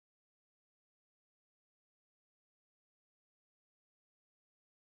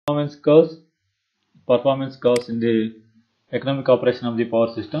performance curves in the economic operation of the power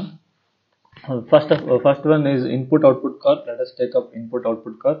system. First one is input output curve. Let us take up input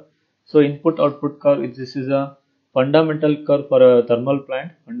output curve. So input output curve this is a fundamental curve for a thermal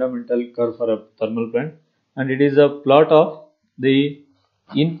plant, and it is a plot of the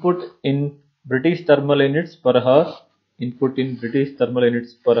input in British thermal units per hour,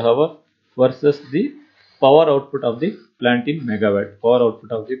 versus the power output of the plant in megawatt.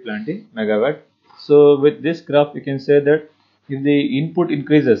 So with this graph, we can say that if the input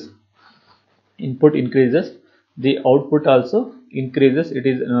increases, the output also increases. It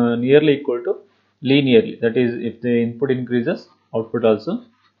is nearly equal to linearly. That is, if the input increases, output also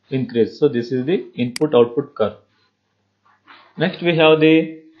increases. So this is the input output curve. Next we have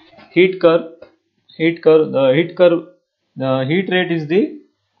the heat curve. The heat rate is the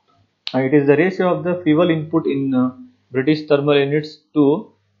ratio of the fuel input in British thermal units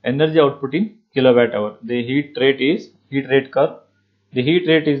to energy output in kilowatt hour. The heat rate curve. The heat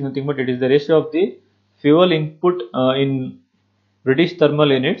rate is nothing but it is the ratio of the fuel input in British thermal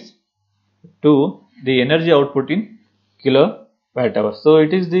units to the energy output in kilowatt hour. So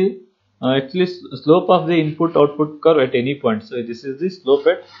it is the actually slope of the input output curve at any point. So this is the slope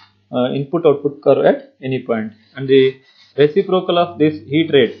at input output curve at any point, and the reciprocal of this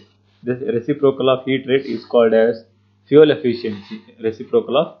heat rate is called as fuel efficiency.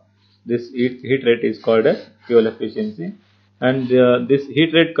 And this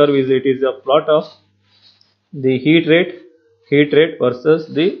heat rate curve is a plot of the heat rate versus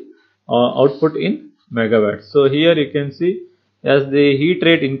the output in megawatts. So here you can see, as the heat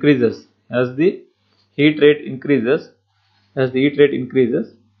rate increases, the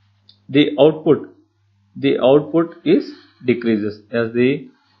output is decreases. As the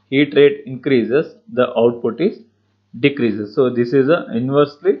heat rate increases, the output is decreases. So this is a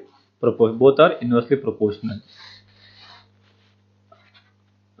inversely proportional. Both are inversely proportional.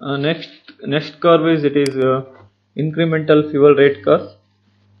 Next curve is incremental fuel rate curve.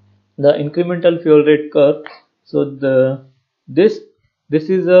 The incremental fuel rate curve. So this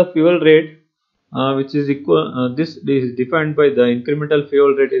is a fuel rate which is equal. This is defined by the incremental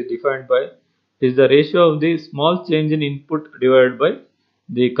fuel rate is the ratio of the small change in input divided by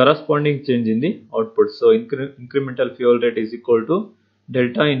the corresponding change in the output. So incremental fuel rate is equal to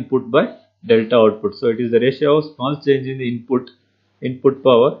delta input by delta output. So it is the ratio of small change in the input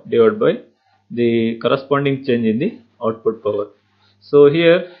power divided by the corresponding change in the output power. So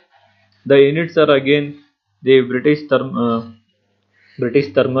here the units are again the British thermal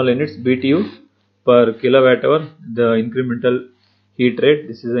units, BTU per kilowatt hour. The incremental heat rate,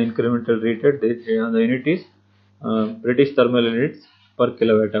 this is the incremental heat rate. The unit is British thermal units per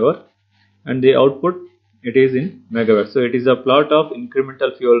kilowatt hour, and the output it is in megawatt. So it is a plot of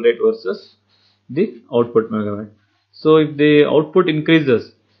incremental fuel rate versus the output megawatt. So if the output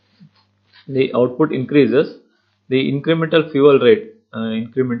increases, the incremental fuel rate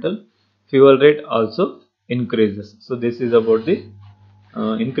also increases. So this is about the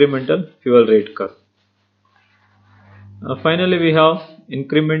incremental fuel rate curve. Finally we have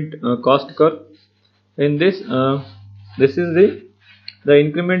increment cost curve. In this this is the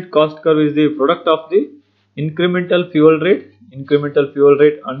increment cost curve is the product of the incremental fuel rate and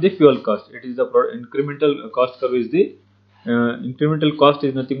the fuel cost. It is the incremental cost curve is the incremental cost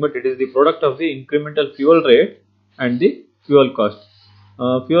is nothing but it is the product of the incremental fuel rate and the fuel cost.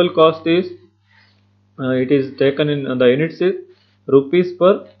 Fuel cost is it is taken in the units is rupees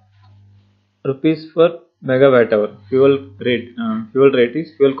per megawatt hour. Fuel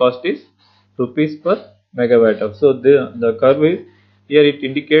cost is rupees per megawatt hour. So the curve is here, it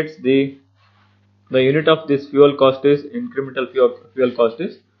indicates the unit of this fuel cost is incremental fuel cost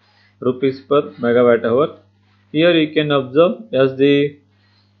is rupees per megawatt hour. Here you can observe, as the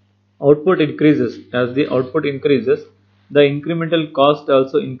output increases, the incremental cost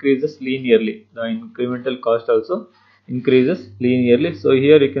also increases linearly. So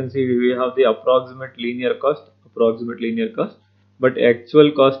here you can see we have the approximate linear cost, but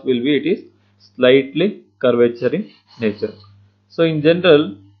actual cost will be, it is slightly curvature in nature. So in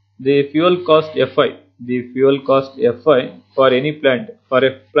general, the fuel cost Fi for any plant,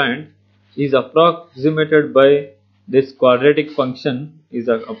 is approximated by this quadratic function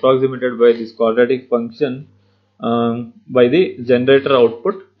by the generator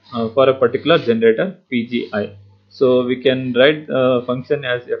output for a particular generator PGI. So we can write the function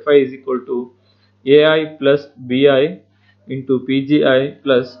as Fi is equal to AI plus Bi into PGI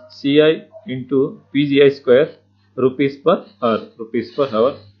plus Ci into PGI square rupees per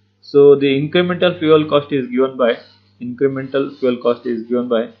hour. So the incremental fuel cost is given by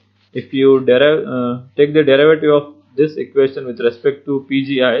if you take the derivative of this equation with respect to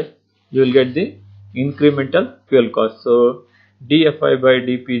PGI, you will get the incremental fuel cost. So dFi by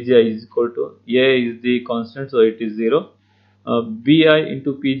dPGI is equal to, A is the constant, so it is 0. Bi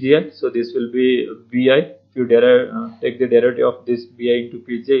into PGI, so this will be Bi. If you take the derivative of this Bi into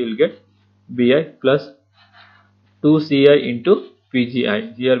PGI, you will get Bi plus 2Ci into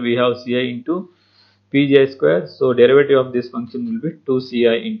PGI. Here we have Ci into PGI square, so derivative of this function will be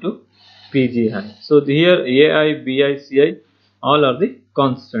 2Ci into PGI. So here Ai, Bi, Ci all are the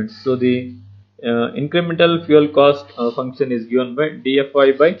constants. So the incremental fuel cost function is given by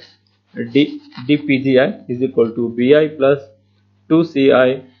dFi by dPGI is equal to Bi plus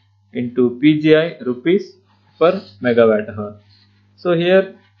 2Ci into PGI rupees per megawatt hour. So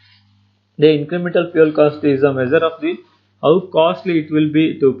here the incremental fuel cost is a measure of the how costly it will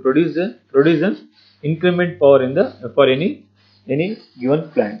be to produce an increment power in the for any given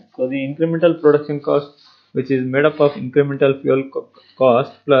plant. So the incremental production cost, which is made up of incremental fuel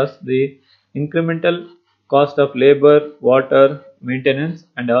cost plus the incremental cost of labor, water, maintenance,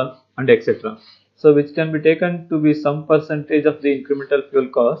 and all and etc. So which can be taken to be some percentage of the incremental fuel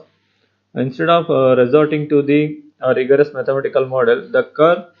cost. Instead of resorting to the rigorous mathematical model, the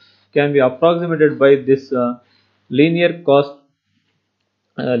curve can be approximated by this linear cost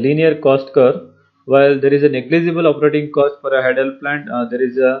curve. While there is a negligible operating cost for a idle plant, there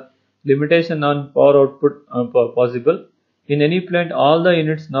is a limitation on power output possible. In any plant, all the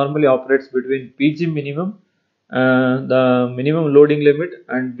units normally operates between PG minimum, the minimum loading limit,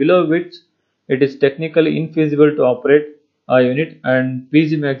 and below which it is technically infeasible to operate a unit, and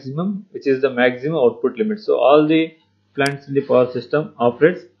PG maximum, which is the maximum output limit. So all the plants in the power system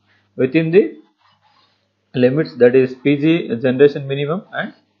operates within the limits, that is PG generation minimum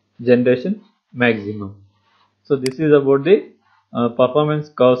and generation maximum. So this is about the performance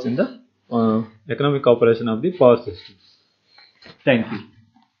curves in the economic operation of the power system. Thank you.